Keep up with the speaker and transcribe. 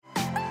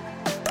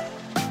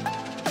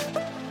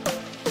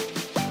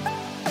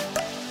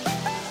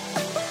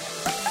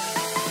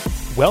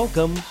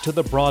Welcome to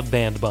the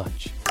Broadband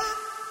Bunch,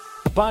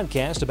 a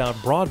podcast about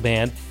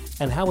broadband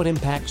and how it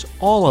impacts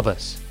all of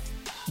us.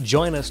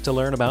 Join us to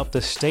learn about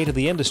the state of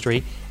the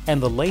industry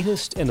and the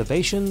latest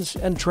innovations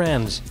and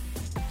trends.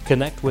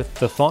 Connect with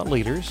the thought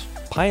leaders,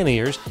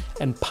 pioneers,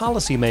 and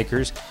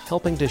policymakers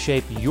helping to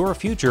shape your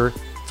future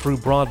through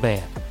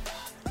broadband.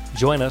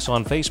 Join us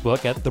on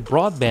Facebook at The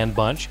Broadband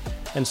Bunch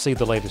and see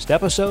the latest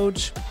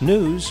episodes,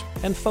 news,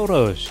 and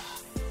photos.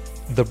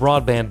 The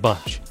Broadband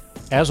Bunch,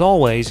 as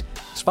always,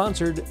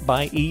 sponsored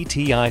by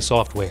ETI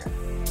Software.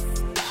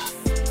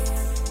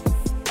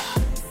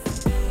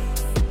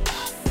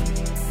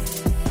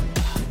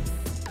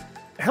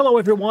 Hello,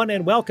 everyone,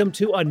 and welcome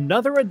to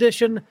another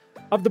edition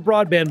of the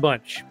Broadband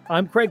Bunch.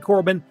 I'm Craig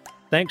Corbin.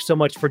 Thanks so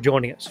much for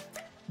joining us.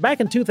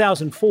 Back in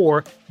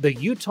 2004, the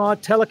Utah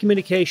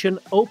Telecommunication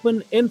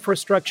Open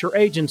Infrastructure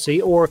Agency,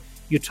 or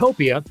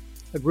Utopia,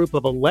 a group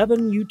of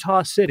 11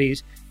 Utah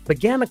cities,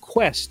 began a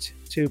quest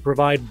to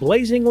provide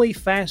blazingly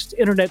fast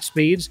internet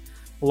speeds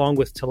along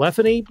with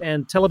telephony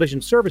and television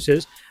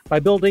services by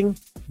building,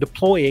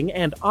 deploying,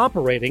 and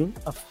operating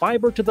a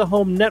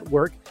fiber-to-the-home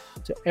network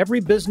to every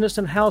business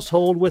and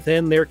household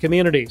within their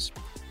communities.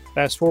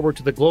 Fast forward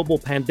to the global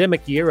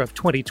pandemic year of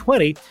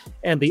 2020,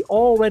 and the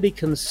already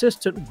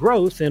consistent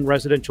growth in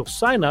residential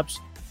signups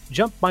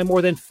jumped by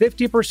more than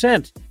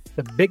 50%,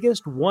 the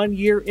biggest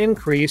one-year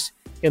increase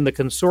in the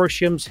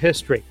consortium's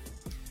history.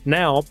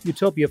 Now,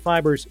 Utopia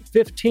Fiber's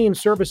 15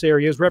 service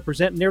areas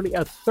represent nearly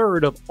a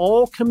third of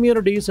all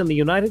communities in the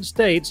United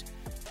States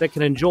that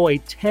can enjoy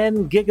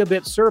 10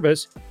 gigabit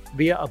service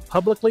via a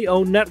publicly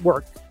owned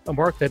network, a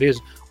mark that is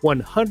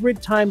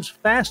 100 times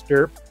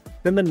faster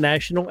than the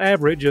national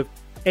average of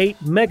 8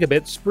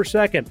 megabits per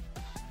second.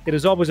 It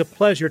is always a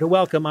pleasure to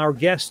welcome our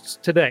guests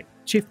today.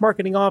 Chief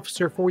Marketing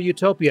Officer for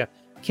Utopia,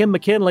 Kim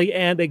McKinley,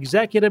 and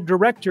Executive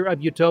Director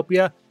of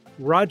Utopia,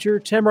 Roger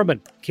Timmerman.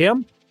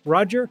 Kim,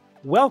 Roger,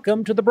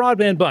 welcome to the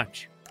Broadband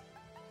Bunch.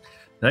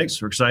 Thanks.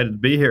 We're excited to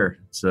be here.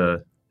 It's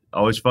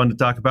always fun to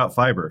talk about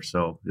fiber,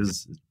 so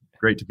it's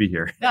great to be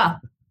here. Yeah,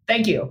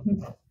 thank you.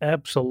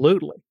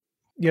 Absolutely.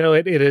 You know,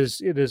 it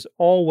is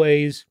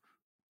always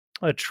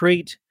a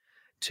treat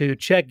to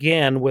check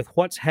in with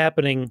what's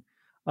happening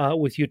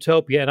with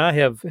Utopia. And I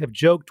have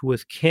joked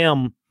with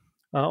Kim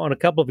on a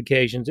couple of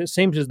occasions. It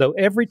seems as though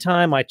every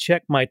time I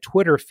check my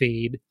Twitter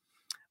feed,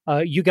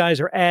 you guys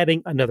are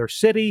adding another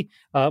city,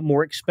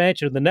 more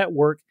expansion of the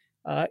network.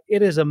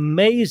 It is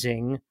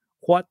amazing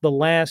what the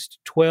last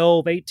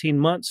 12, 18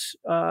 months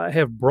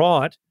have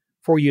brought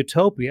for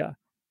Utopia.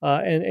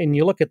 And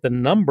you look at the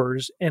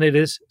numbers, and it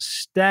is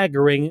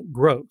staggering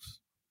growth.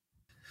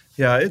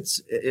 Yeah,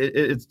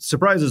 it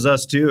surprises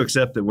us too,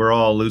 except that we're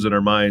all losing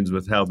our minds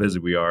with how busy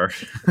we are.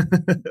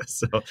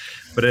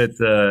 But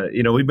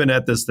we've been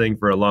at this thing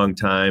for a long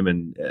time,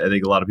 and I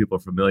think a lot of people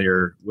are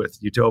familiar with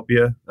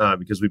Utopia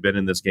because we've been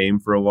in this game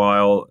for a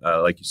while,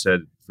 like you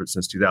said,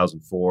 since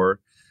 2004.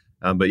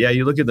 But yeah,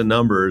 you look at the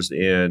numbers,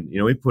 and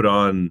we put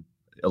on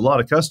a lot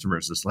of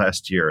customers this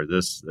last year.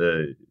 This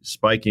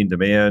spiking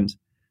demand.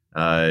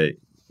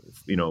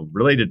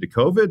 Related to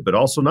COVID, but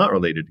also not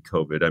related to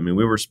COVID. I mean,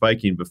 we were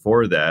spiking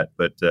before that,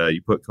 but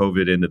you put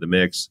COVID into the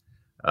mix,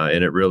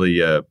 and it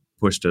really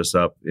pushed us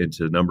up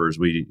into numbers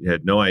we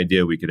had no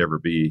idea we could ever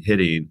be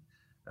hitting,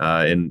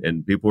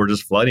 and people were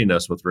just flooding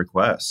us with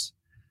requests.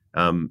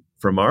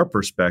 From our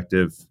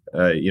perspective,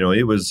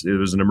 it was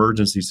an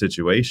emergency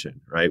situation,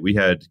 right? We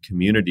had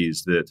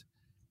communities that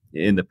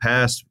in the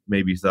past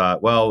maybe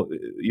thought, well,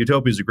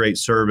 Utopia is a great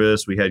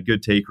service. We had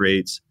good take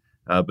rates.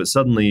 But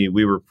suddenly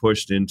we were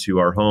pushed into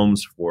our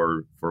homes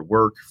for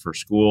work, for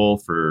school,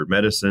 for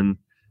medicine.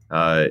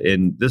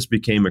 And this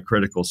became a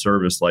critical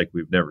service like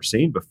we've never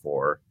seen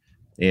before.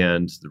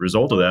 And the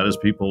result of that is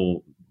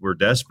people were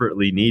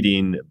desperately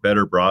needing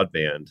better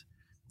broadband.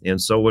 And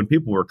so when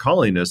people were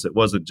calling us, it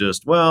wasn't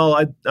just, well,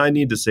 I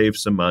need to save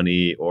some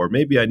money, or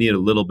maybe I need a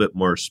little bit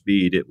more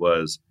speed. It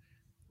was,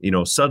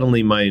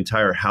 suddenly my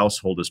entire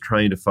household is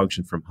trying to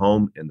function from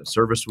home, and the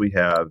service we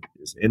have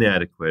is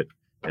inadequate.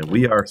 And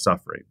we are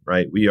suffering,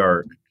 right? We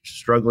are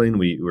struggling.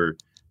 We're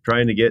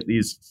trying to get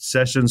these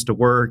sessions to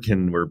work,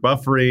 and we're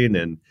buffering,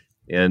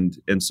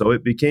 and so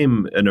it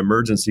became an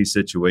emergency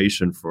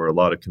situation for a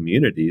lot of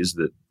communities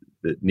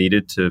that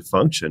needed to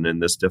function in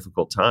this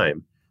difficult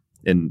time.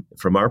 And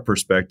from our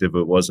perspective,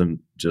 it wasn't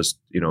just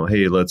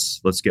hey,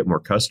 let's get more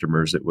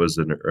customers. It was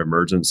an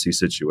emergency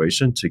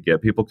situation to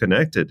get people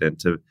connected and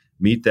to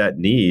meet that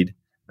need.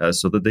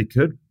 So that they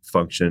could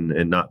function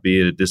and not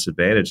be at a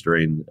disadvantage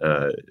during,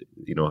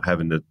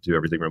 having to do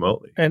everything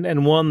remotely.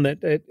 And one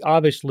that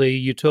obviously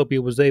Utopia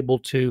was able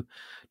to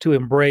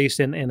embrace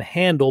and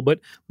handle. But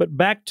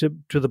back to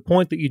the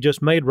point that you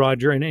just made,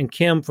 Roger, and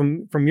Kim,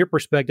 from your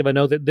perspective, I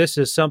know that this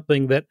is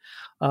something that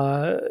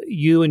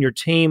you and your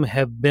team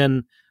have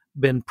been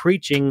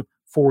preaching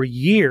for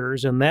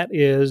years, and that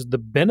is the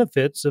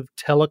benefits of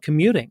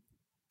telecommuting.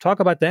 Talk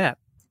about that.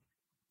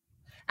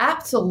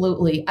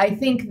 Absolutely. I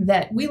think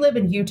that we live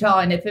in Utah,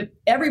 and if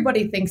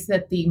everybody thinks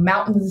that the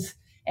mountains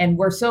and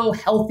we're so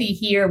healthy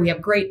here, we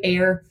have great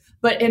air,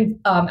 but in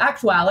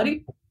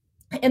actuality,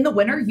 in the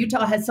winter,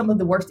 Utah has some of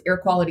the worst air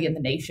quality in the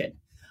nation.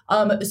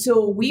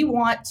 So we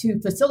want to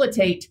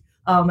facilitate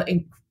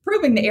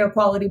improving the air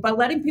quality by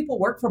letting people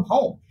work from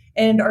home.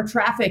 And our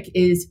traffic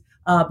is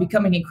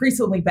becoming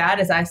increasingly bad,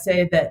 as I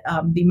say that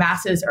the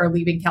masses are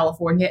leaving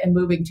California and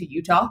moving to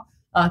Utah,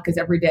 because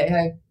every day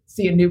I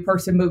see a new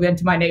person move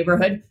into my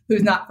neighborhood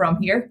who's not from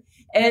here.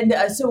 And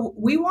so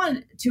we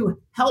want to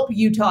help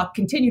Utah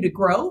continue to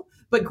grow,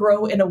 but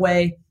grow in a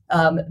way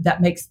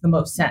that makes the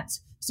most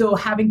sense. So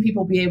having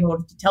people be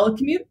able to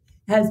telecommute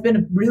has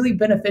been really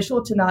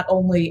beneficial to not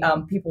only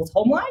people's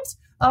home lives,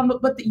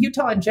 but the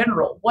Utah in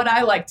general. What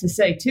I like to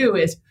say, too,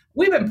 is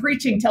we've been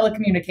preaching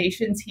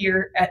telecommunications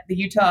here at the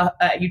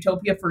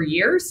Utopia for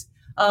years,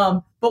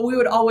 but we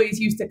would always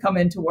used to come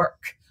into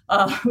work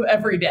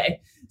every day.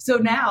 So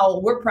now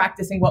we're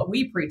practicing what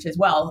we preach as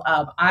well.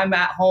 I'm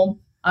at home.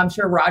 I'm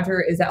sure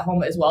Roger is at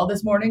home as well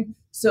this morning.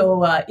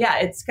 So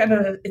it's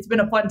been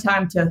a fun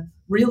time to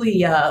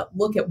really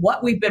look at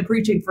what we've been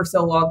preaching for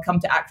so long come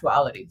to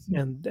actuality.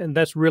 And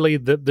that's really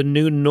the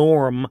new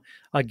norm,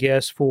 I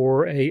guess,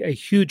 for a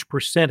huge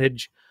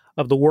percentage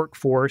of the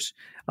workforce.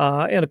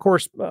 And of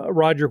course,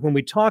 Roger, when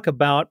we talk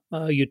about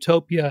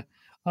Utopia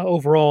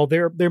overall,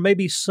 there may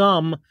be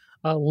some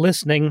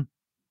listening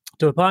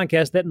to a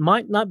podcast that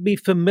might not be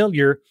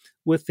familiar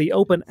with the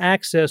open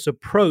access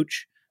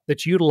approach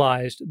that's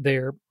utilized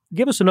there.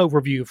 Give us an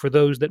overview for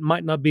those that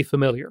might not be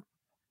familiar.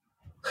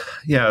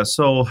 Yeah.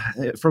 So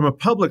from a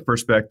public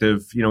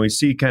perspective, we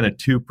see kind of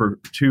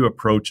two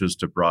approaches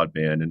to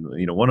broadband.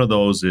 And, one of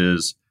those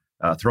is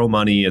throw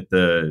money at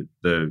the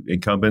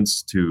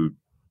incumbents to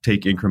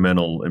take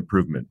incremental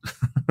improvement.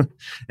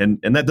 and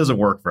that doesn't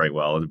work very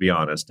well, to be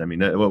honest. I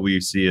mean, what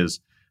we see is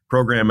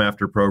program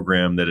after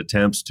program that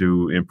attempts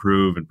to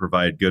improve and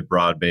provide good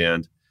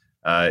broadband.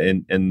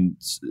 And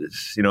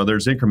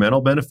there's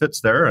incremental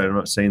benefits there. I'm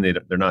not saying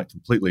they're not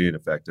completely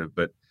ineffective,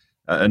 but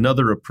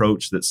another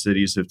approach that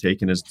cities have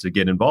taken is to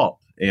get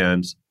involved.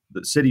 And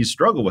the cities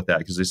struggle with that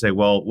because they say,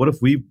 well, what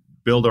if we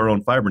build our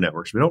own fiber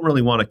networks? We don't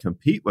really want to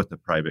compete with the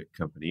private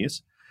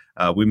companies.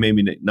 We may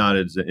be not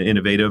as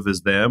innovative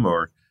as them,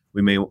 or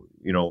we may,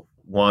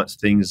 want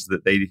things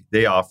that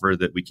they offer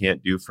that we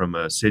can't do from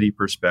a city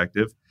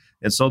perspective.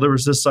 And so there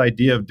was this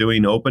idea of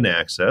doing open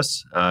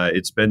access.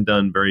 It's been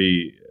done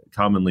very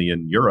commonly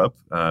in Europe,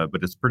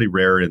 but it's pretty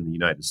rare in the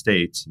United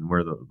States, and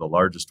we're the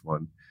largest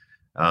one.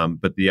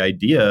 But the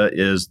idea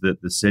is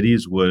that the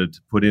cities would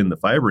put in the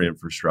fiber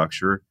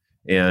infrastructure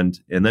and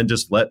then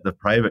just let the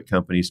private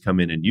companies come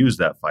in and use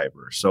that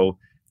fiber. So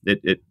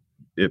it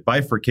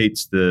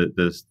bifurcates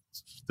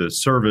the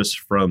service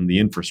from the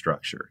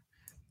infrastructure.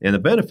 And the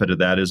benefit of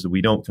that is that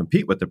we don't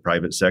compete with the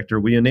private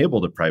sector, we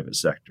enable the private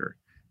sector.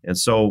 And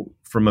so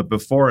from a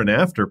before and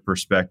after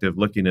perspective,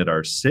 looking at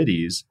our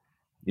cities,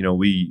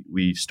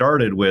 we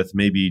started with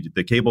maybe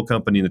the cable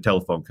company and the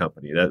telephone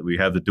company. That we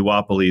have the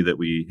duopoly that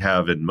we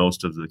have in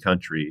most of the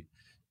country.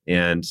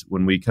 And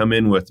when we come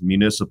in with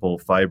municipal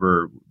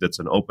fiber that's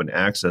an open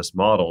access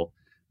model,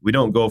 we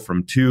don't go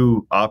from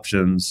 2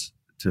 options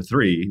to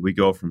 3. We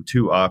go from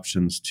 2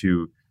 options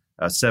to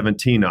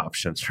 17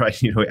 options, right?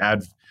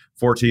 Add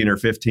 14 or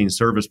 15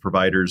 service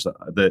providers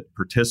that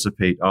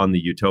participate on the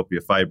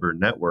Utopia fiber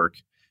network.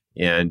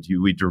 And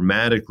we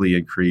dramatically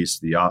increase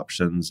the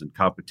options and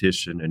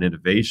competition and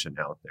innovation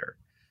out there.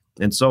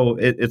 And so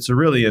it's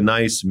a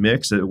nice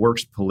mix. It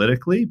works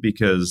politically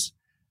because,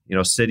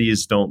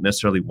 cities don't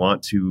necessarily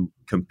want to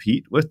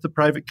compete with the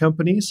private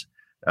companies,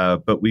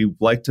 but we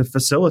like to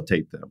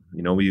facilitate them.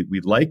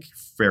 We like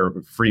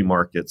free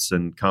markets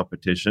and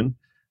competition,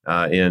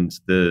 and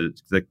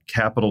the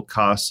capital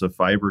costs of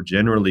fiber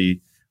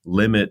generally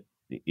limit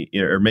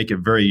or make it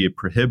very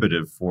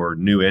prohibitive for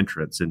new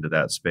entrants into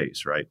that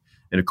space, right?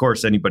 And of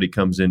course, anybody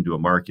comes into a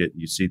market,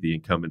 you see the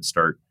incumbents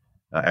start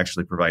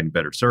actually providing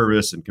better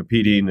service and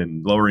competing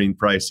and lowering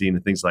pricing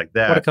and things like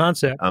that. What a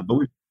concept!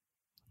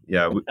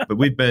 But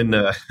we've been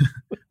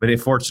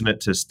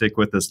fortunate to stick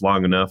with this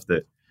long enough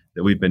that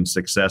we've been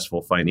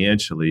successful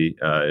financially,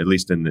 at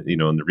least in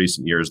the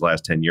recent years,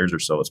 last 10 years or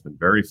so. It's been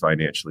very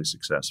financially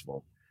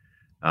successful.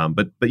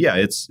 But yeah,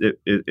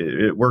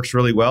 it works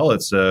really well.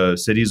 It's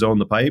cities own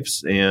the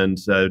pipes, and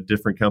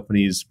different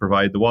companies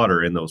provide the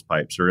water in those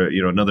pipes. Or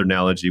another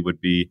analogy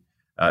would be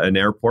an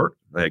airport,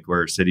 like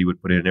where a city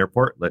would put in an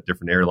airport, let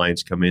different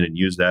airlines come in and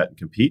use that and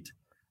compete.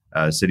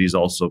 Cities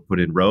also put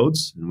in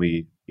roads, and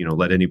we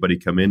let anybody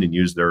come in and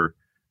use their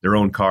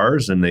own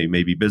cars, and they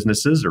may be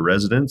businesses or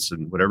residents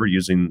and whatever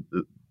using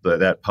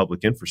that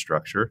public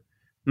infrastructure.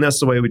 And that's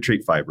the way we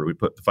treat fiber. We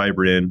put the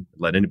fiber in,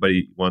 let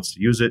anybody who wants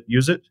to use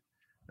it.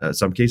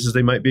 Some cases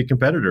they might be a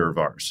competitor of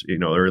ours,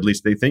 or at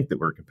least they think that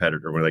we're a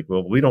competitor. We're like,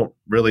 well, we don't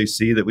really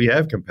see that we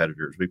have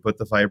competitors. We put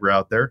the fiber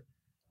out there,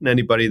 and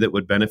anybody that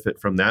would benefit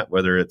from that,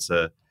 whether it's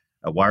a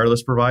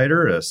wireless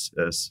provider, a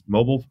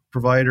mobile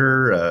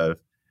provider,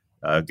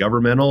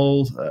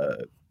 governmental,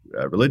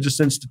 religious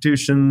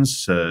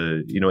institutions,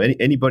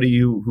 anybody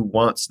who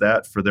wants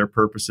that for their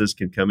purposes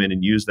can come in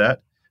and use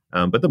that.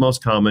 But the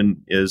most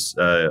common is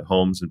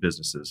homes and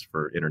businesses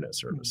for internet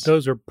service.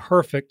 Those are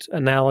perfect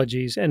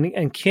analogies.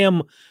 And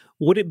Kim,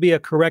 would it be a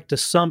correct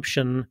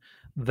assumption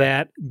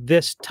that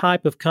this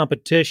type of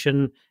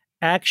competition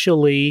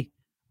actually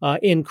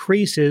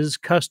increases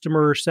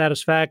customer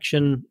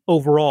satisfaction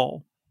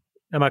overall?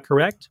 Am I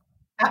correct?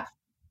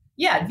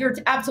 Yeah, you're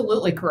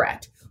absolutely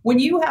correct. When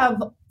you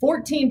have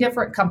 14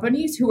 different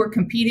companies who are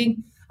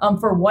competing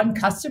for one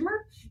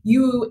customer,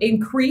 you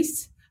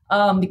increase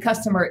the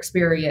customer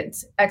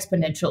experience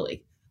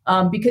exponentially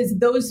because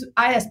those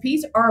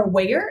ISPs are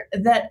aware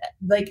that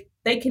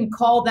they can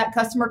call, that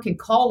customer can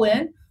call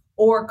in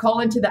or call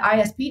into the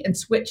ISP and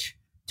switch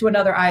to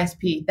another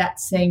ISP that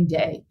same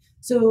day.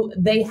 So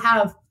they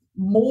have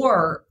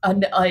more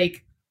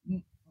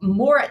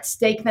more at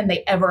stake than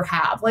they ever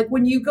have. Like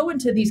when you go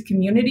into these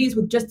communities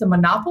with just a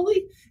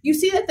monopoly, you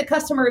see that the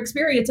customer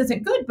experience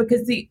isn't good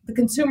because the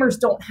consumers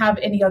don't have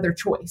any other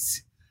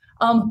choice.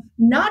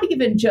 Not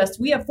even just,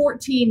 we have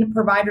 14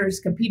 providers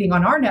competing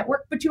on our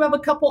network, but you have a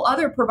couple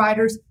other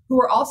providers who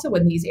are also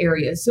in these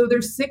areas. So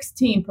there's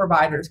 16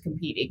 providers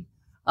competing.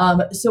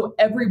 So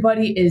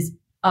everybody is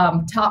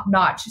top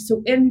notch.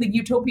 So in the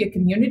Utopia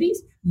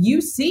communities,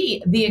 you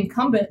see the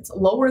incumbents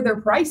lower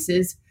their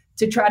prices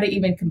to try to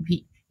even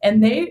compete.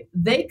 And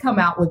they come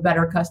out with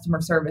better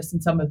customer service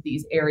in some of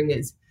these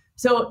areas.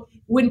 So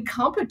when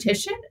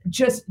competition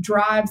just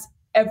drives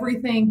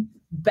everything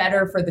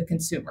better for the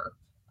consumer.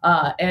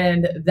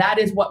 And that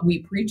is what we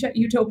preach at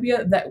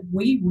Utopia, that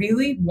we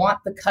really want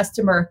the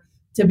customer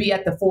to be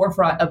at the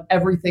forefront of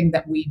everything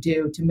that we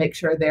do to make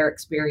sure their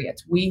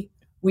experience. We've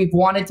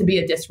wanted to be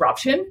a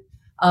disruption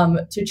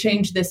to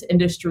change this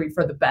industry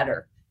for the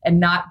better and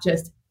not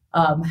just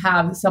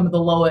have some of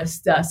the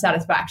lowest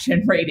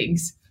satisfaction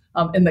ratings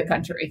in the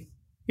country.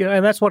 Yeah,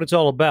 and that's what it's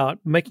all about,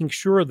 making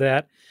sure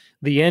that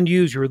the end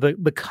user,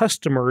 the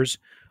customers,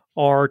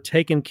 are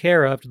taken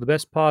care of to the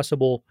best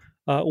possible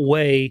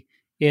way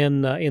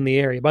in the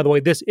area. By the way,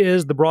 this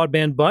is the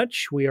Broadband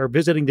Bunch. We are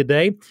visiting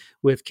today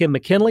with Kim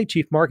McKinley,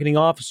 Chief Marketing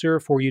Officer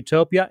for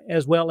Utopia,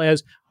 as well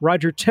as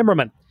Roger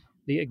Timmerman,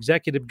 the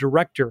Executive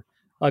Director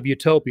of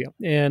Utopia.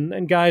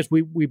 And guys,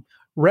 we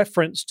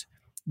referenced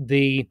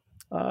the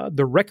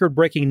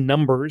record-breaking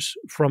numbers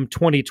from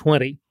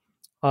 2020.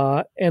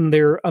 And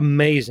they're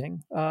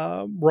amazing.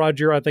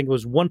 Roger, I think it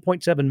was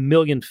 1.7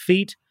 million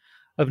feet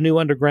of new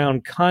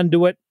underground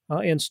conduit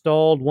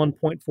installed,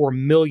 1.4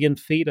 million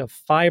feet of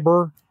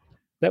fiber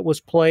that was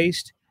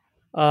placed,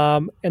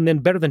 and then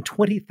better than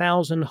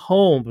 20,000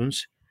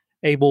 homes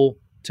able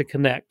to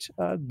connect.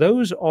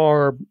 Those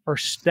are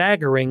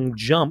staggering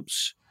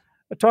jumps.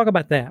 Talk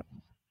about that.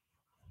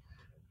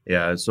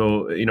 Yeah.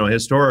 So,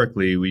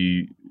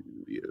 historically,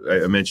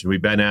 I mentioned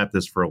we've been at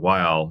this for a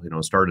while,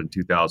 started in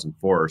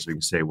 2004. So you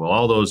can say, well,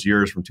 all those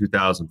years from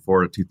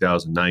 2004 to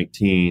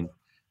 2019,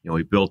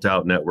 we built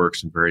out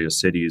networks in various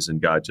cities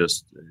and got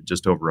just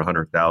over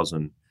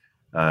 100,000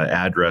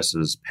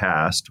 addresses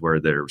passed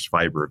where there's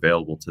fiber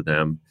available to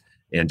them.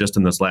 And just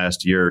in this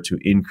last year to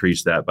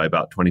increase that by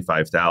about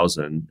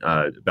 25,000,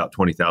 about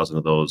 20,000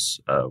 of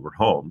those were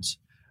homes.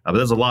 But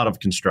there's a lot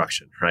of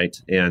construction, right?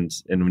 And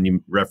when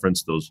you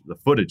reference the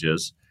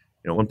footages,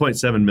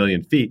 1.7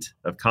 million feet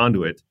of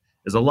conduit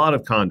is a lot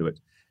of conduit.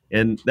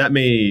 And that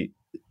may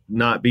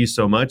not be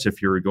so much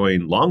if you're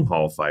going long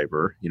haul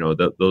fiber.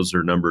 Those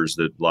are numbers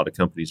that a lot of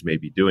companies may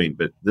be doing.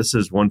 But this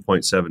is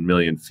 1.7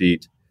 million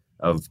feet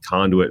of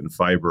conduit and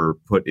fiber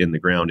put in the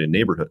ground in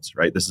neighborhoods,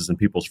 right? This is in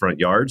people's front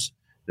yards.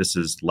 This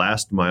is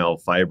last mile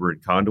fiber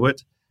and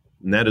conduit.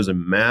 And that is a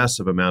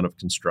massive amount of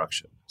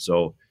construction.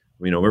 So,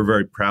 we're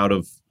very proud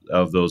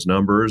of those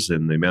numbers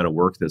and the amount of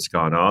work that's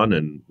gone on,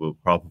 and we'll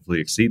probably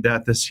exceed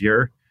that this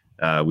year.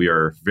 We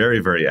are very,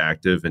 very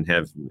active and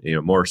have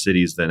more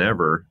cities than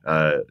ever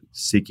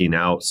seeking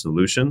out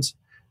solutions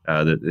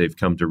that they've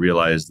come to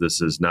realize this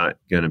is not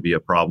going to be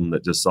a problem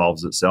that just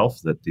solves itself,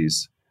 that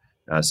these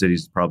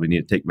cities probably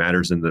need to take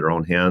matters into their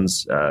own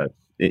hands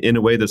in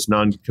a way that's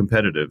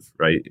non-competitive,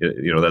 right?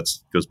 That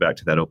goes back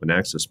to that open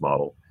access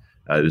model.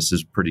 This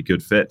is a pretty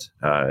good fit,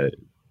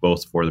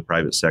 both for the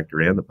private sector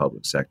and the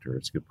public sector.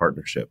 It's a good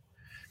partnership.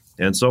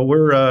 And so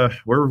we're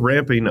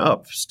ramping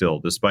up still,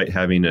 despite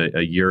having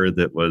a year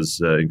that was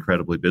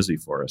incredibly busy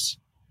for us.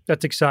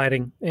 That's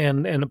exciting.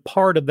 And a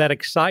part of that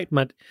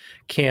excitement,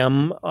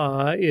 Kim,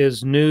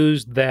 is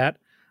news that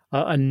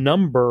a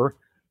number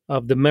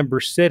of the member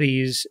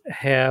cities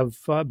have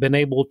been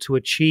able to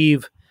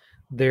achieve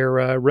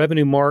their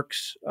revenue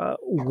marks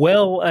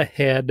well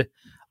ahead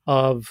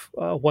of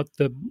what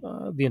the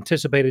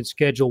anticipated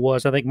schedule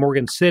was. I think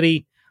Morgan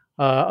City,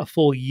 a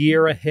full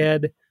year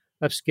ahead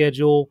of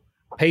schedule.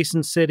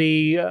 Payson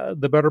City,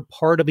 the better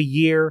part of a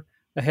year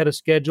ahead of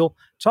schedule.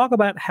 Talk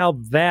about how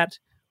that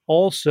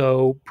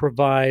also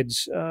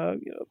provides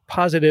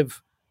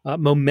positive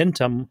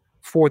momentum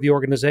for the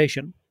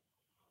organization.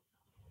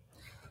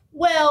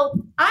 Well,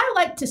 I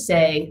like to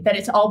say that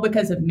it's all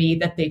because of me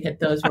that they hit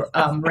those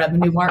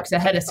revenue marks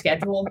ahead of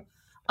schedule.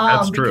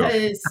 That's true.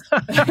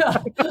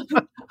 Because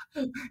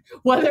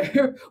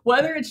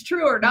whether it's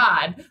true or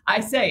not, I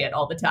say it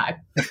all the time.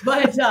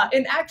 But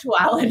in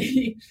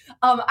actuality,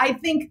 I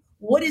think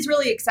what is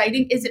really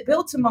exciting is it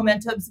builds some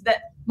momentum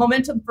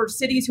momentum for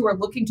cities who are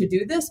looking to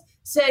do this,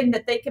 saying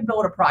that they can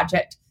build a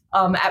project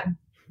at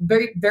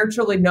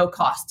virtually no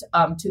cost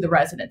to the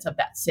residents of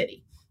that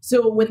city.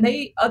 So when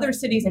other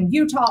cities in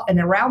Utah and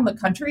around the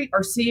country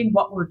are seeing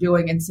what we're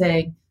doing and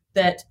saying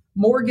that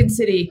Morgan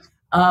City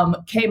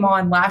came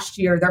on last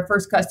year, their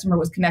first customer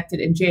was connected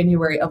in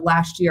January of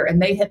last year,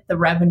 and they hit the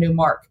revenue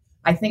mark,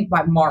 I think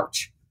by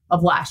March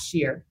of last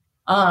year,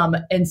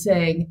 and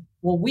saying,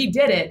 well, we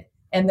did it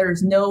and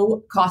there's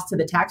no cost to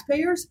the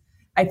taxpayers.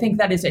 I think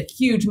that is a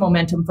huge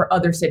momentum for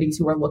other cities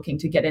who are looking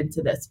to get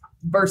into this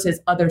versus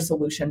other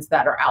solutions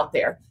that are out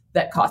there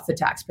that cost the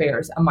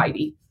taxpayers a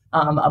mighty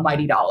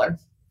dollar.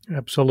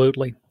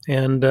 Absolutely.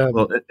 And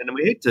and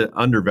we hate to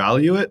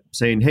undervalue it,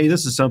 saying, hey,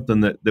 this is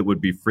something that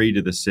would be free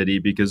to the city,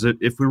 because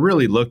if we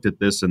really looked at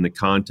this in the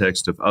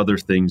context of other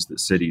things that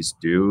cities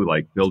do,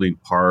 like building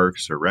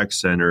parks or rec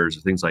centers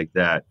or things like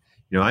that,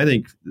 I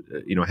think,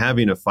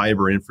 having a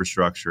fiber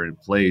infrastructure in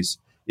place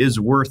is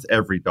worth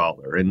every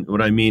dollar. And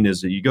what I mean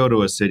is that you go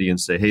to a city and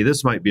say, hey,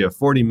 this might be a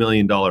 $40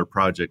 million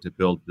project to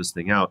build this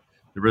thing out.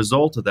 The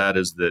result of that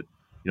is that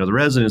the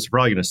residents are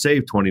probably going to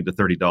save $20 to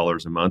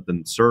 $30 a month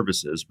in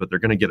services, but they're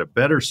going to get a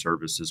better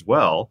service as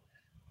well.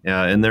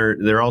 And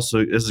they're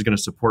also, this is going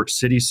to support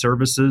city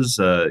services,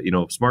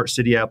 smart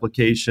city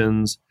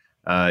applications,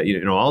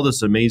 all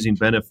this amazing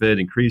benefit,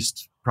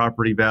 increased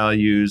property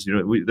values.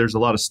 There's a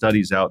lot of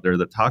studies out there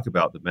that talk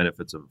about the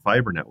benefits of a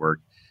fiber network.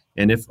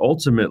 And if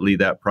ultimately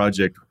that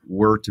project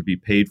were to be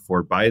paid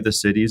for by the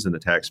cities and the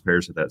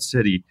taxpayers of that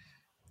city,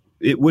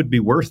 it would be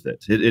worth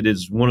it. It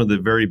is one of the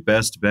very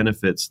best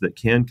benefits that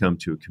can come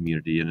to a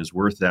community and is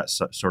worth that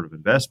sort of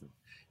investment.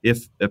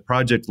 If a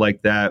project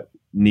like that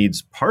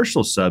needs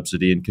partial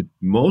subsidy and could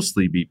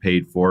mostly be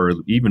paid for, or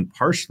even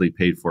partially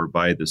paid for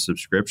by the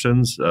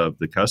subscriptions of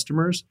the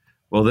customers,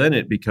 well, then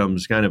it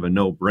becomes kind of a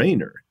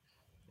no-brainer.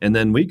 And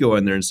then we go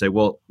in there and say,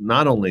 well,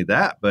 not only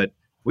that, but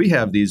we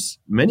have these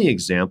many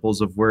examples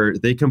of where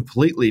they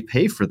completely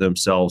pay for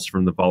themselves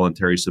from the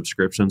voluntary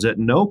subscriptions at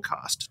no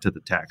cost to the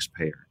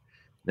taxpayer.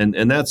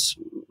 And that's,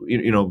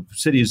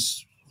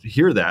 cities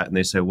hear that and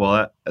they say,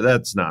 well,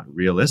 that's not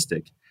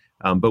realistic.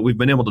 But we've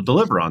been able to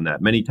deliver on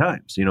that many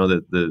times.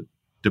 The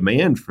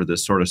demand for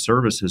this sort of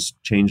service has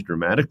changed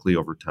dramatically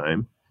over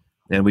time.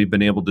 And we've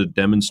been able to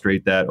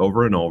demonstrate that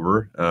over and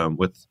over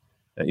with,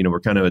 we're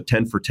kind of a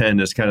 10 for 10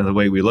 is kind of the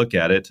way we look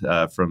at it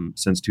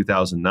since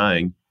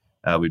 2009.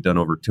 We've done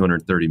over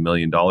 $230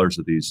 million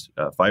of these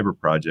fiber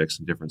projects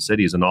in different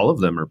cities, and all of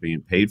them are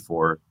being paid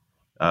for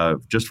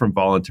just from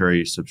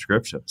voluntary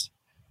subscriptions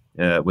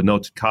with no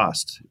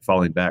cost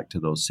falling back to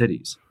those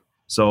cities.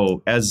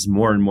 So as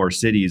more and more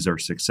cities are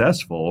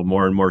successful,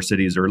 more and more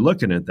cities are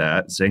looking at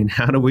that, saying,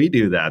 how do we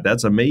do that?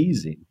 That's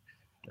amazing.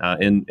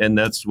 And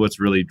that's what's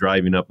really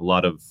driving up a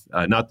lot of,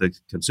 not the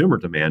consumer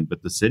demand,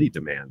 but the city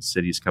demand.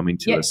 Cities coming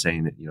to us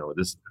saying that,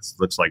 this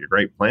looks like a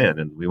great plan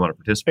and we want to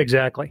participate.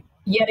 Exactly.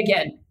 Yet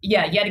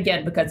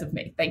again, because of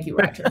me. Thank you,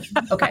 Roger.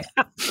 Okay.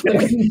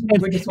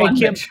 We just want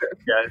to make sure.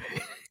 Yeah.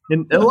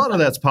 And a lot of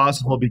that's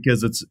possible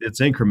because it's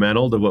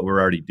incremental to what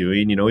we're already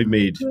doing. We've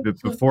made,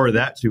 before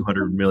that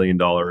 $200 million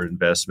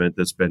investment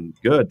that's been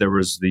good, there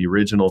was the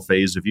original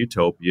phase of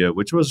Utopia,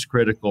 which was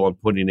critical in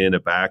putting in a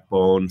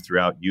backbone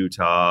throughout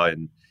Utah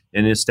and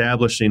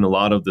establishing a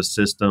lot of the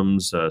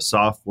systems,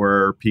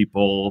 software,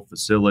 people,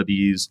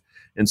 facilities.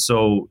 And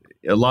so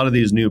a lot of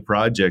these new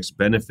projects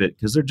benefit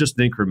because they're just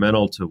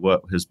incremental to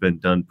what has been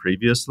done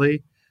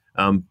previously.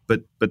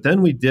 But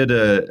then we did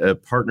a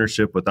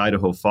partnership with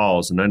Idaho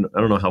Falls, and I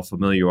don't know how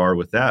familiar you are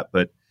with that,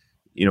 but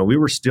we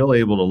were still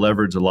able to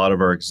leverage a lot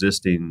of our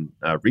existing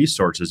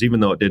resources, even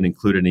though it didn't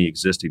include any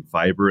existing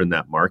fiber in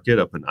that market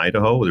up in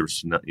Idaho.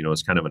 There's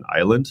it's kind of an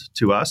island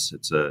to us.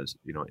 It's a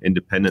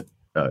independent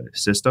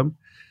system,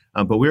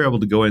 but we were able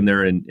to go in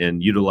there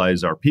and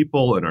utilize our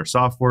people and our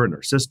software and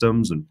our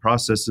systems and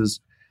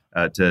processes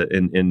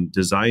to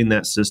design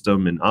that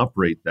system and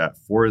operate that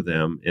for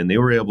them, and they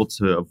were able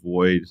to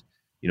avoid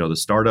the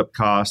startup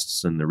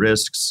costs and the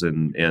risks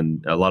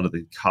and a lot of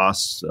the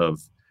costs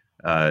of,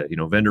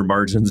 vendor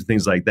margins and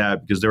things like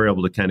that, because they were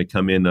able to kind of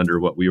come in under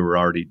what we were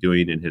already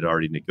doing and had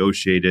already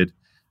negotiated.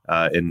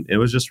 And it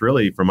was just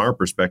really, from our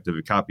perspective,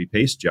 a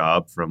copy-paste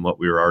job from what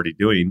we were already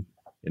doing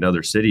in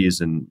other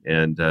cities. And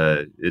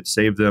it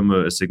saved them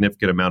a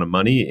significant amount of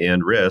money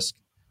and risk.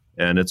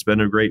 And it's been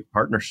a great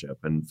partnership.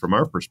 And from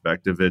our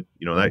perspective, that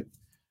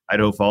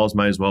Idaho Falls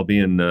might as well be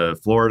in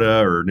Florida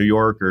or New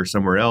York or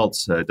somewhere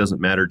else. It doesn't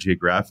matter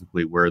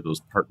geographically where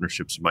those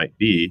partnerships might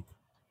be.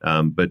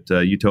 But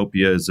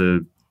Utopia is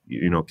a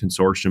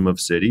consortium of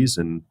cities,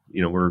 and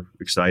we're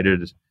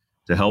excited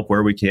to help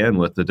where we can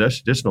with the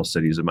additional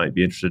cities that might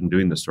be interested in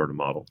doing this sort of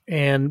model.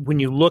 And when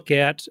you look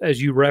at, as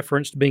you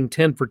referenced, being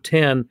 10 for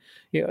 10,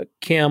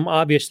 Kim,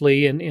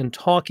 obviously in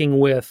talking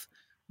with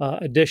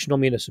additional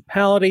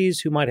municipalities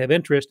who might have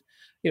interest,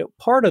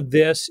 part of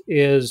this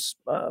is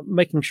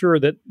making sure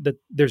that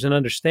there's an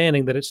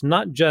understanding that it's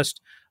not just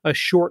a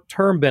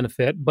short-term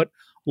benefit, but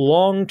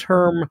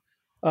long-term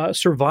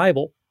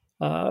survival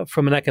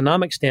from an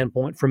economic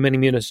standpoint for many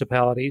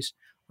municipalities.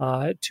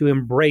 to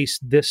embrace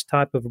this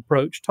type of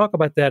approach. Talk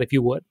about that if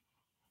you would.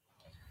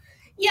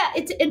 Yeah,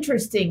 it's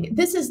interesting.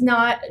 This is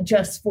not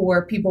just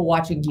for people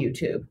watching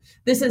YouTube.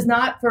 This is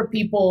not for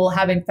people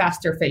having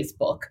faster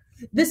Facebook.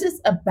 This is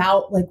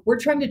about, like, we're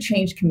trying to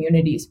change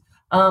communities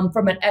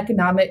from an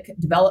economic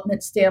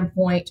development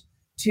standpoint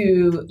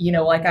to,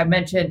 like I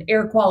mentioned,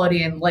 air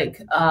quality and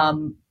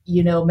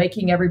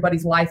making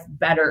everybody's life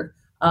better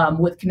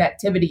with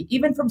connectivity,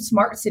 even from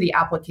smart city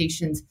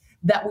applications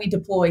that we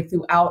deploy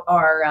throughout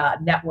our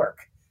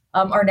network.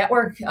 Our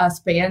network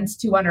spans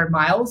 200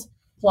 miles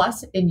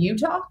plus in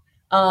Utah.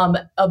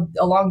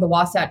 Along the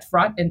Wasatch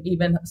Front and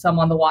even some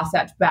on the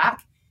Wasatch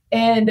back.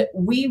 And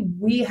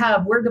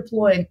we're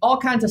deploying all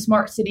kinds of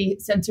smart city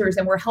sensors,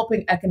 and we're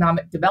helping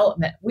economic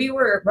development.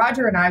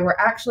 Roger and I were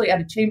actually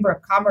at a Chamber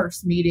of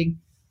Commerce meeting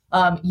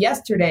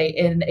yesterday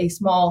in a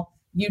small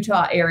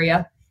Utah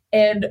area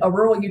and a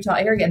rural Utah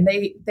area. And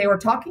they were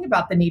talking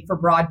about the need for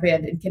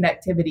broadband and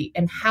connectivity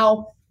and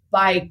how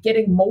by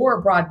getting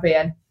more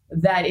broadband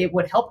that it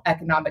would help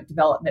economic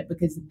development,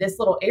 because this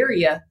little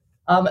area,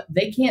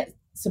 they can't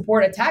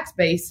support a tax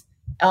base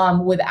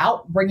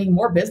without bringing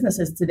more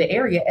businesses to the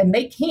area. And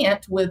they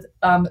can't with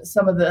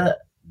some of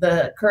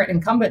the current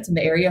incumbents in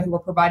the area who are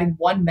providing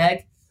 1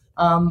 meg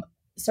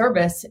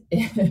service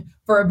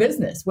for a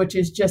business, which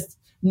is just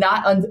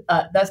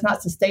that's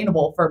not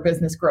sustainable for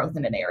business growth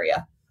in an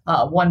area.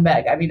 1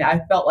 meg. I mean,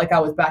 I felt like I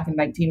was back in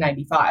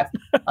 1995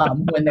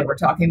 when they were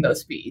talking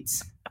those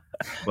speeds.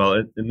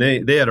 Well, and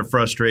they had a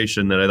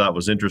frustration that I thought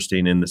was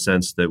interesting in the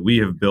sense that we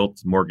have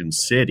built Morgan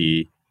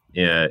City.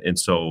 And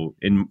so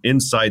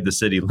inside the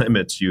city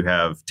limits, you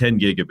have 10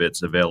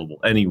 gigabits available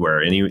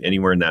anywhere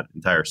in that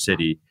entire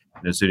city.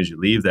 And as soon as you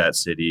leave that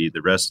city,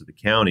 the rest of the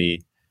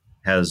county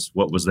has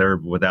what was there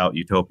without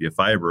Utopia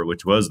fiber,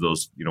 which was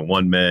those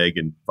 1 meg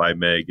and 5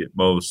 meg at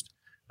most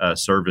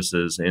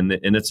services. And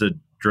it's a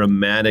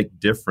dramatic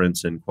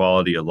difference in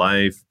quality of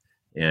life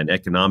and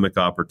economic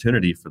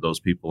opportunity for those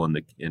people in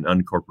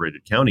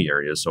unincorporated county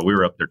areas. So we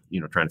were up there,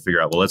 trying to figure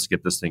out, well, let's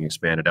get this thing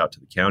expanded out to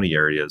the county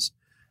areas.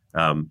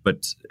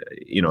 But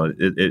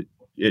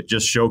it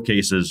just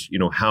showcases,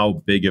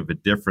 how big of a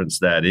difference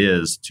that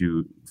is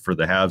for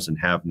the haves and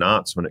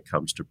have-nots when it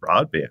comes to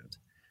broadband.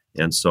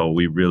 And so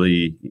we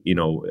really,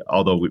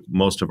 although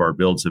most of our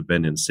builds have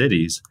been in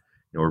cities,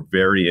 we're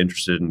very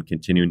interested in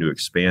continuing to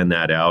expand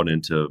that out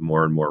into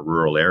more and more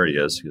rural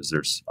areas because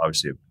there's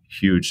obviously a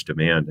huge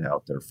demand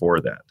out there for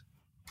that.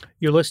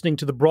 You're listening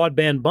to the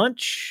Broadband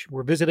Bunch.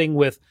 We're visiting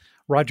with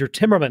Roger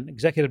Timmerman,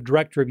 Executive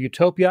Director of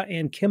Utopia,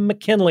 and Kim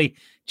McKinley,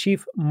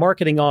 Chief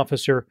Marketing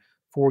Officer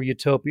for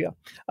Utopia.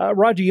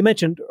 Roger, you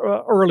mentioned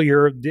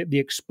earlier the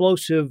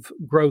explosive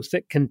growth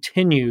that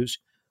continues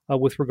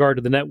with regard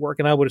to the network.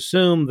 And I would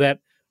assume that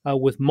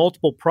with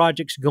multiple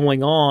projects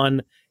going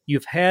on,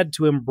 you've had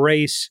to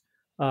embrace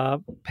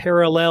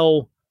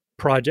parallel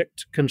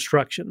project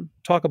construction.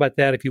 Talk about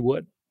that if you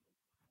would.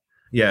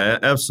 Yeah,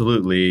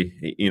 absolutely.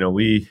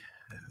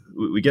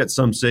 We get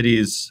some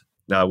cities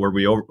where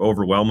we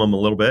overwhelm them a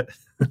little bit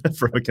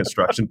from a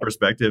construction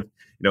perspective.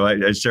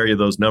 I share you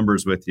those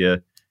numbers with you.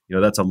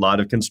 That's a lot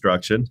of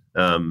construction,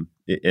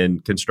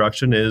 and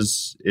construction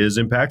is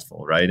impactful,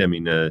 right? I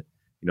mean,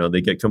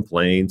 they get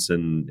complaints,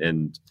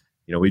 and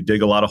we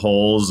dig a lot of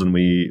holes, and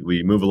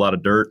we move a lot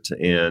of dirt,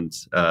 and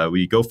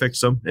we go fix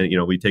them, and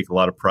we take a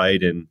lot of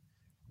pride in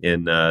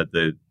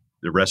the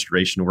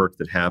restoration work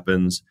that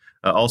happens.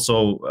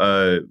 Also,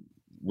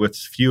 with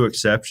few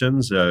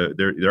exceptions,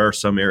 there are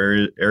some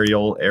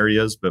aerial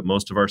areas, but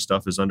most of our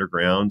stuff is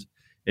underground.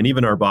 And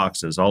even our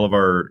boxes, all of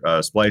our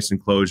splice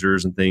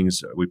enclosures and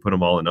things, we put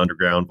them all in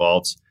underground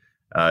vaults,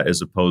 as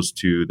opposed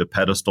to the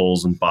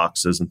pedestals and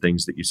boxes and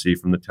things that you see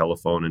from the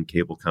telephone and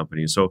cable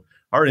companies. So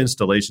our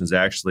installation is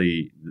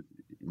actually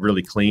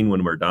really clean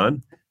when we're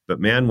done. But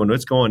man, when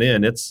it's going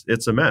in, it's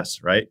a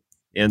mess, right?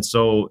 And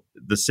so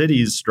the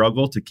cities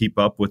struggle to keep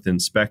up with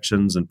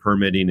inspections and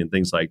permitting and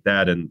things like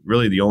that. And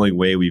really the only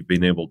way we've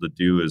been able to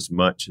do as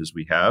much as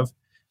we have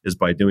is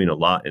by doing a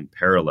lot in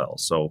parallel.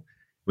 So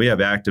we have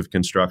active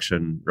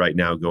construction right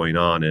now going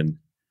on in,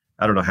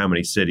 I don't know how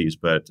many cities,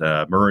 but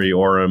Murray,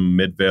 Orem,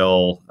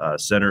 Midvale,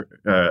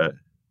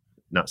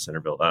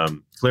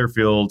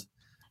 Clearfield,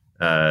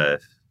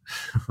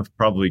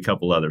 probably a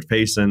couple others,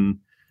 Payson,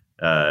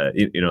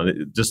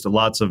 just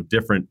lots of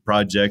different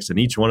projects. And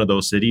each one of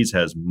those cities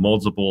has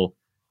multiple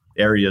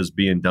areas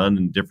being done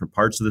in different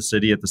parts of the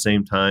city at the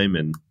same time.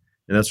 And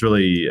that's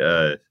really,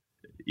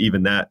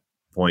 even that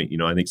point,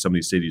 I think some of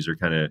these cities are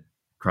kind of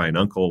crying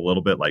uncle a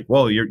little bit, like,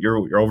 whoa,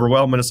 you're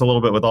overwhelming us a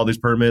little bit with all these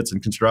permits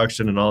and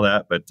construction and all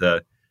that. But,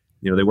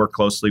 they work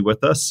closely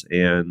with us.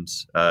 And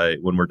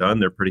when we're done,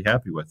 they're pretty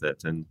happy with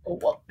it. And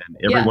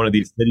every one of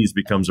these cities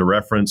becomes a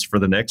reference for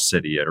the next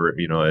city, or,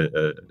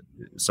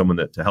 someone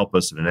to help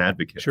us and an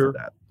advocate for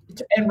that.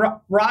 And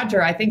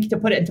Roger, I think to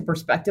put it into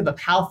perspective of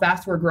how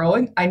fast we're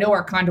growing, I know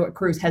our conduit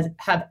crews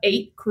have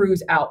 8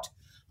 crews out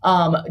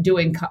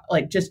doing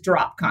just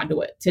drop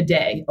conduit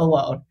today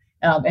alone.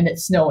 And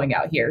it's snowing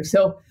out here.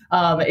 So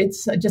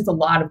it's just a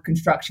lot of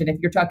construction. If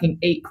you're talking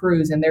 8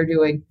 crews and they're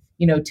doing,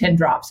 10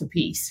 drops a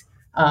piece.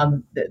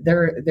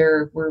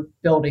 We're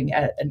building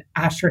at an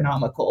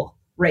astronomical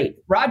rate.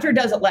 Roger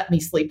doesn't let me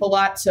sleep a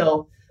lot,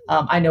 so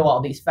I know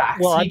all these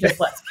facts. Well, he just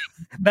lets me.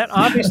 That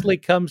obviously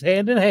comes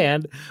hand in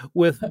hand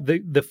with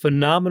the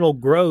phenomenal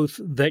growth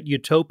that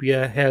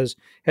Utopia has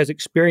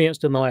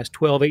experienced in the last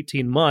 12,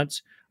 18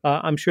 months.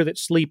 I'm sure that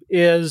sleep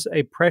is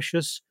a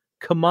precious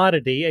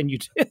commodity, and you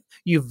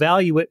you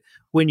value it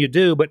when you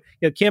do. But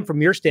Kim,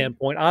 from your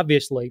standpoint,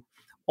 obviously,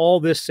 all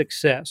this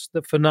success,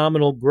 the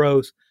phenomenal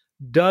growth,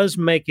 does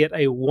make it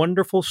a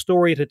wonderful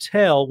story to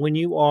tell when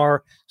you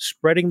are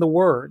spreading the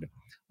word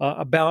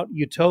about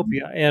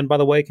Utopia. And by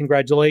the way,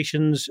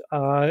 congratulations.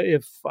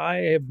 If I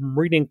am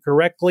reading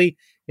correctly,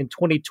 in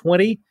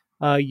 2020,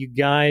 you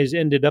guys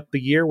ended up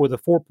the year with a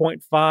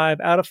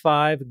 4.5 out of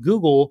 5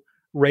 Google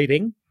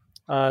rating.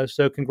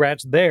 So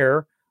congrats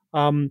there.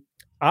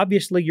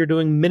 Obviously, you're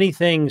doing many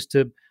things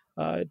to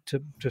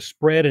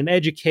spread and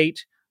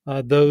educate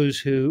those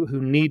who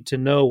need to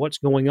know what's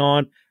going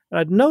on.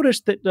 I've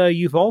noticed that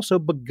you've also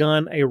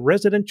begun a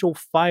residential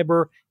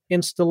fiber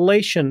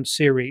installation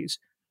series.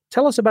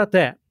 Tell us about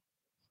that.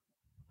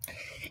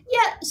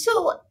 Yeah.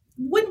 So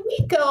when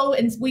we go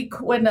and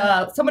when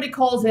somebody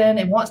calls in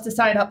and wants to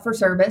sign up for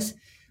service,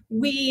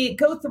 we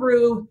go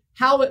through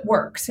how it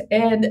works.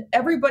 And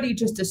everybody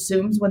just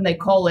assumes when they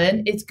call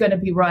in, it's going to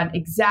be run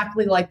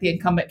exactly like the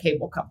incumbent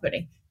cable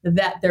company,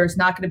 that there's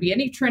not going to be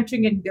any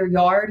trenching in their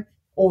yard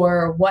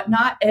or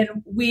whatnot.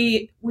 And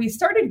we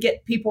started to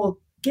get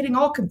people getting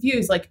all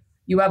confused. Like,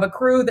 you have a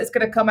crew that's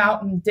going to come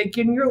out and dig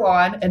in your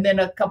lawn, and then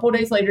a couple of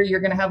days later, you're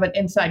going to have an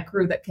inside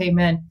crew that came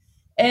in.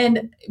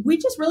 And we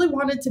just really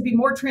wanted to be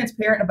more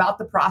transparent about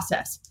the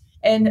process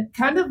and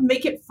kind of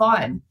make it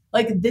fun.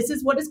 Like, this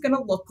is what it's going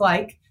to look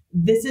like.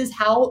 This is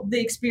how the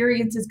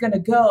experience is going to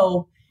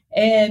go.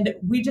 And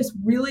we just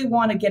really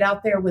want to get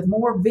out there with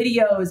more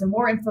videos and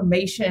more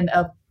information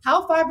of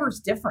how fiber is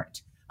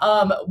different.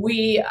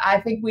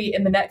 I think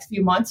in the next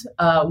few months,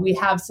 we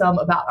have some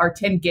about our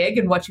 10 gig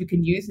and what you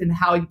can use and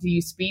how to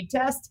use speed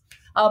test.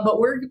 But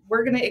we're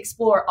going to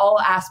explore all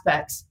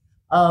aspects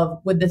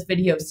with this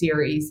video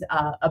series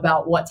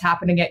about what's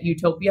happening at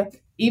Utopia.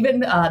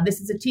 Even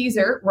this is a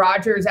teaser.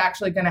 Roger is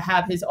actually going to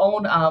have his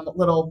own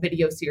little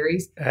video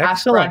series. Excellent.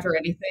 Ask Roger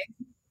anything.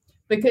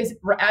 Because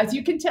as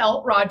you can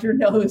tell, Roger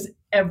knows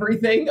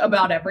everything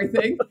about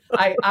everything.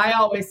 I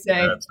always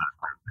say,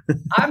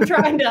 I'm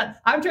trying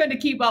to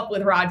keep up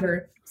with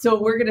Roger. So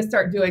we're going to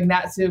start doing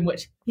that soon,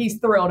 which he's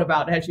thrilled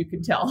about, as you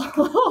can tell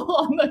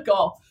on the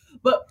call.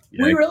 But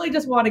we really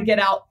just want to get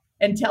out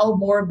and tell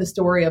more of the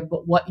story of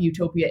what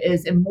Utopia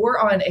is, and more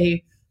on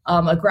a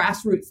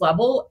grassroots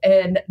level,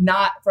 and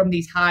not from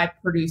these high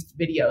produced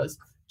videos,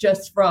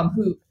 just from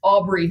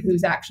Aubrey,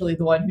 who's actually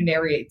the one who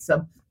narrates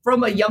them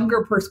from a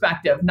younger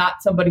perspective,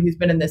 not somebody who's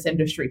been in this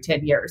industry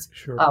 10 years,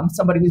 Sure.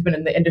 Somebody who's been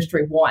in the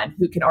industry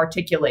who can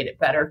articulate it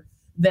better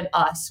than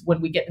us when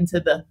we get into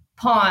the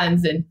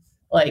ponds and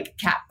like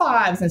Cat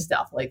 5s and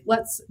stuff. Like,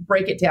 let's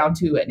break it down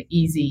to an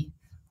easy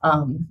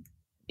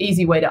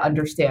way to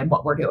understand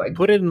what we're doing.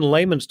 Put it in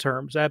layman's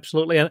terms.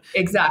 Absolutely. And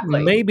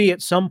exactly. Maybe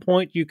at some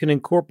point you can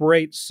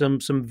incorporate some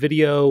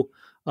video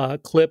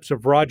clips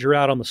of Roger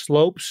out on the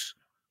slopes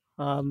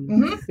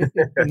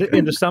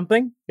into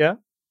something. Yeah.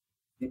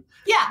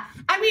 Yeah.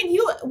 I mean,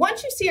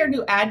 once you see our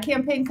new ad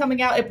campaign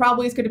coming out, it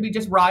probably is going to be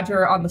just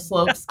Roger on the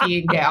slope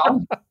skiing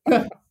down.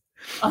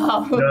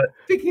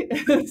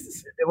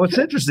 What's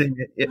interesting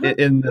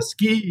in the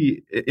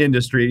ski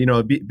industry,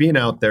 being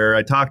out there,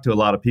 I talk to a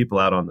lot of people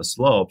out on the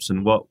slopes,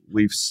 and what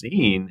we've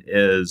seen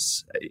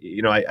is,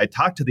 I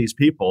talk to these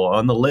people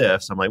on the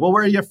lifts. I'm like, well,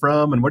 where are you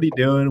from? And what are you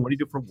doing? What do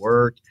you do for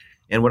work?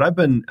 And what I've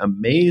been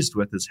amazed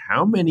with is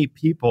how many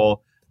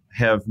people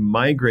have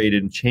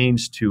migrated and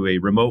changed to a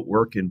remote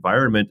work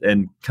environment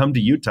and come to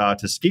Utah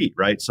to ski,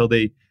 right? So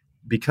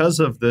because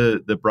of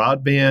the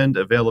broadband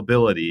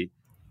availability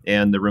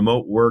and the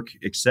remote work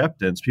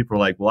acceptance, people are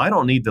like, well, I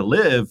don't need to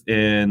live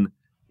in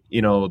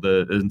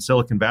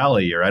Silicon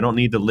Valley, or I don't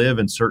need to live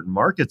in certain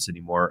markets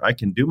anymore. I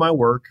can do my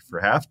work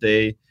for half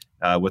day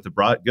with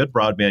a good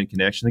broadband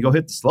connection and go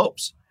hit the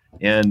slopes.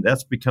 And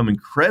that's become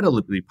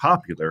incredibly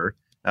popular.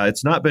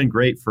 It's not been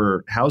great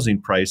for housing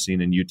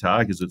pricing in Utah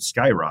because it's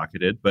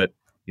skyrocketed, but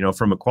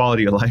from a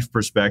quality of life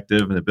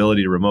perspective and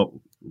ability to remote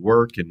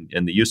work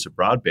and the use of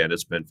broadband,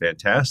 it's been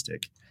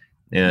fantastic.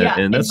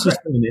 And that's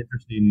just been an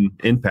interesting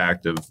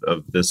impact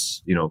of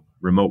this,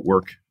 remote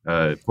work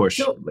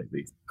push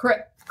lately.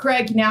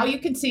 Craig, now you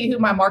can see who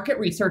my market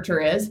researcher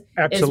is.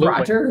 Absolutely. Is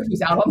Roger,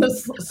 who's out on the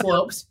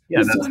slopes.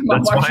 Yeah, that's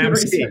why I'm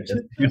seeing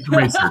it.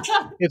 Research.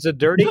 It's a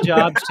dirty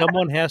job.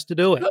 Someone has to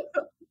do it.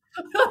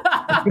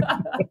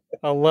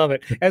 I love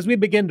it. As we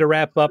begin to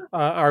wrap up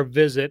our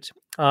visit,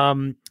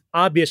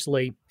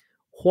 obviously,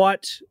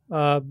 what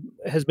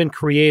has been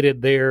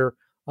created there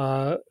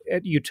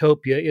at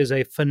Utopia is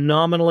a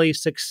phenomenally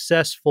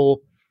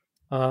successful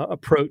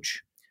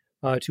approach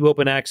to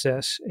open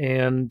access,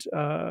 and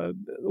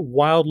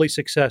wildly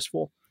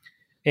successful.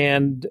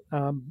 And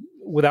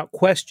without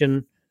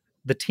question,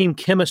 the team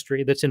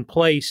chemistry that's in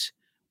place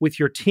with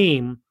your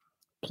team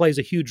plays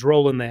a huge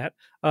role in that.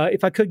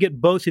 If I could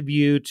get both of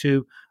you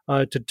to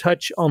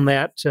touch on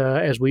that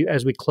as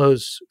we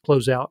close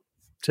out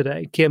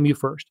today. Kim, you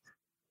first.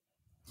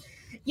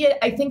 Yeah,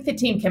 I think the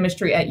team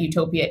chemistry at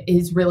Utopia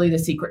is really the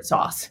secret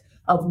sauce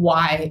of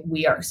why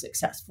we are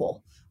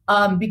successful.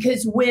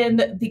 Because when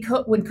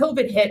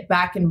COVID hit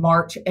back in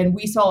March and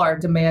we saw our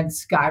demand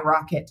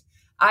skyrocket,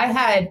 I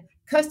had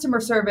customer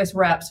service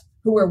reps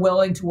who were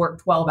willing to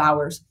work 12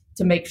 hours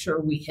to make sure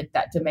we hit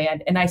that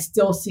demand. And I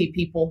still see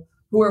people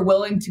who are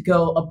willing to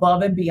go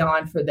above and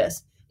beyond for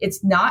this.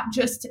 It's not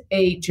just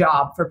a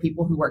job for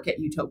people who work at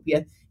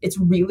Utopia. It's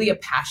really a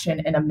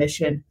passion and a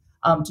mission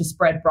to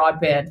spread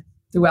broadband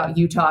throughout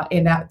Utah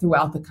and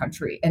throughout the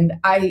country. And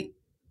I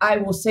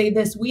will say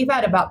this, we've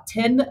had about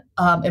 10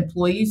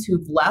 employees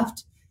who've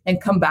left and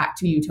come back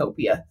to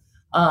Utopia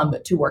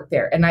to work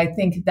there. And I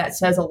think that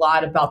says a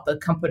lot about the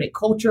company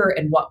culture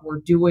and what we're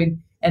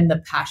doing and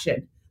the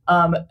passion.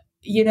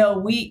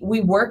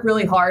 We work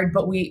really hard,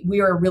 but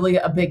we are really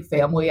a big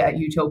family at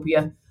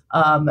Utopia.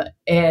 And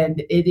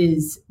it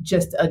is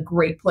just a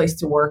great place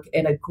to work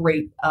and a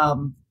great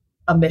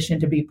a mission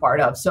to be part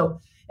of. So,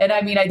 and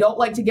I mean, I don't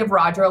like to give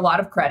Roger a lot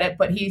of credit,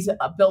 but he's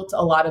built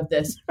a lot of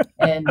this,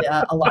 and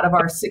a lot of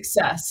our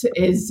success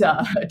is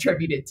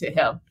attributed to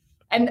him.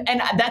 And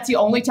that's the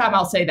only time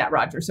I'll say that,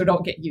 Roger. So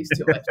don't get used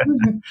to it.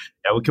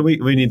 Yeah, well,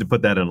 we need to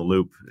put that in a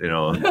loop,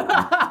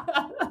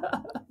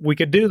 We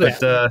could do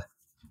that.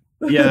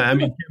 But, yeah, I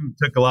mean, Kim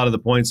took a lot of the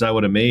points I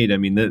would have made. I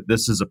mean,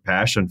 this is a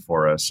passion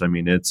for us. I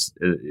mean, it's,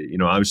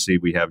 obviously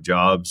we have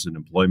jobs and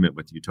employment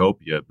with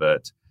Utopia,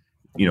 but,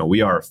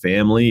 we are a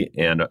family,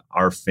 and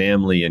our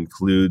family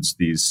includes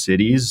these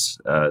cities,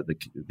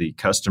 the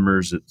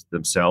customers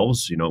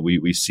themselves.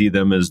 We see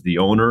them as the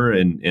owner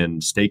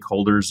and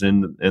stakeholders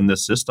in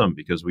this system,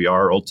 because we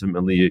are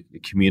ultimately a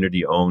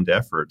community-owned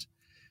effort.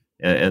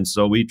 And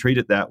so we treat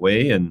it that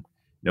way. And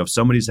if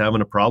somebody's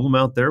having a problem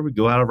out there, we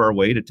go out of our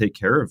way to take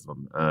care of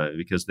them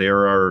because they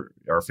are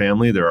our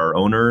family, they're our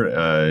owner,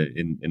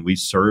 and we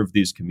serve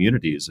these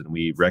communities, and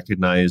we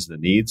recognize the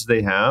needs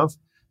they have.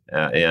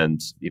 And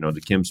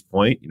to Kim's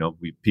point,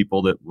 we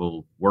people that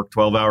will work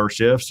 12-hour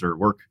shifts or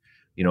work,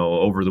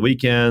 over the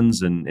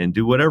weekends and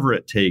do whatever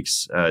it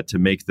takes to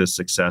make this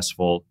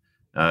successful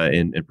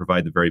and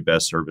provide the very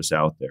best service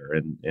out there.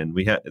 And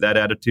we have that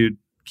attitude.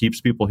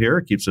 Keeps people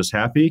here, keeps us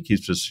happy,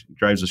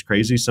 drives us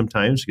crazy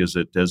sometimes because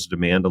it does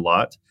demand a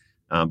lot.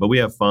 But we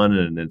have fun,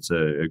 and it's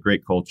a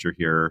great culture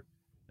here.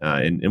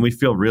 And we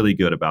feel really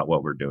good about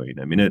what we're doing.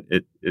 I mean,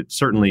 it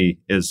certainly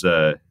is,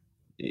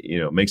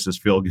 makes us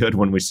feel good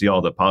when we see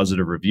all the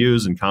positive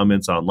reviews and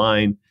comments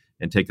online,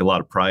 and take a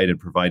lot of pride in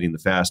providing the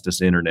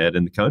fastest internet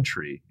in the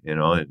country,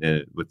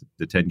 with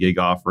the 10 gig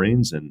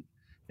offerings and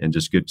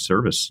just good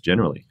service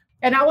generally.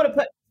 And I want to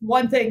put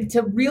one thing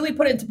to really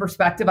put it into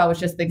perspective. I was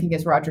just thinking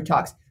as Roger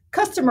talks,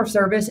 customer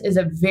service is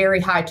a very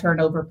high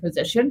turnover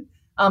position.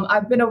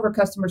 I've been over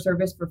customer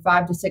service for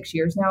 5 to 6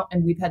 years now,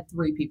 and we've had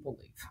 3 people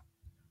leave.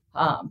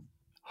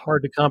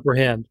 Hard to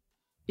comprehend.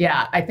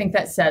 Yeah, I think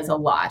that says a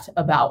lot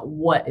about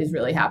what is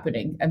really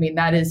happening. I mean,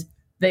 that is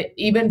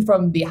even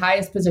from the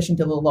highest position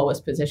to the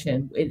lowest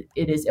position,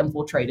 it has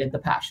infiltrated the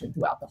passion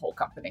throughout the whole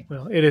company.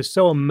 Well, it is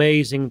so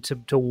amazing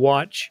to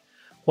watch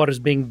what is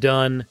being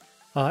done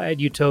at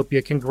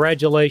Utopia.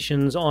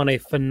 Congratulations on a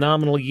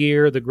phenomenal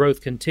year. The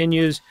growth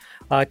continues.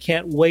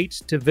 Can't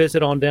wait to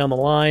visit on down the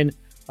line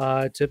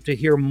to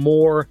hear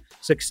more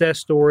success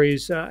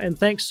stories. And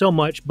thanks so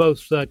much,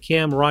 both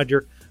Kim,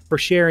 Roger, for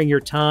sharing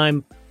your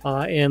time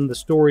and the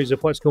stories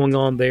of what's going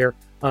on there.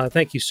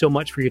 Thank you so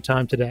much for your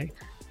time today.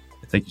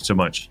 Thank you so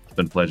much. It's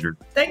been a pleasure.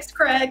 Thanks,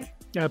 Craig.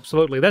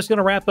 Absolutely. That's going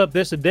to wrap up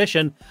this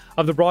edition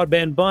of the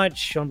Broadband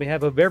Bunch. On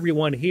behalf of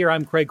everyone here,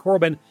 I'm Craig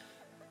Corbin.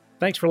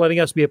 Thanks for letting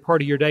us be a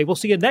part of your day. We'll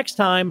see you next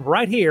time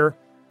right here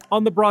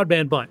on the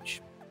Broadband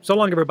Bunch. So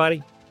long,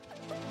 everybody.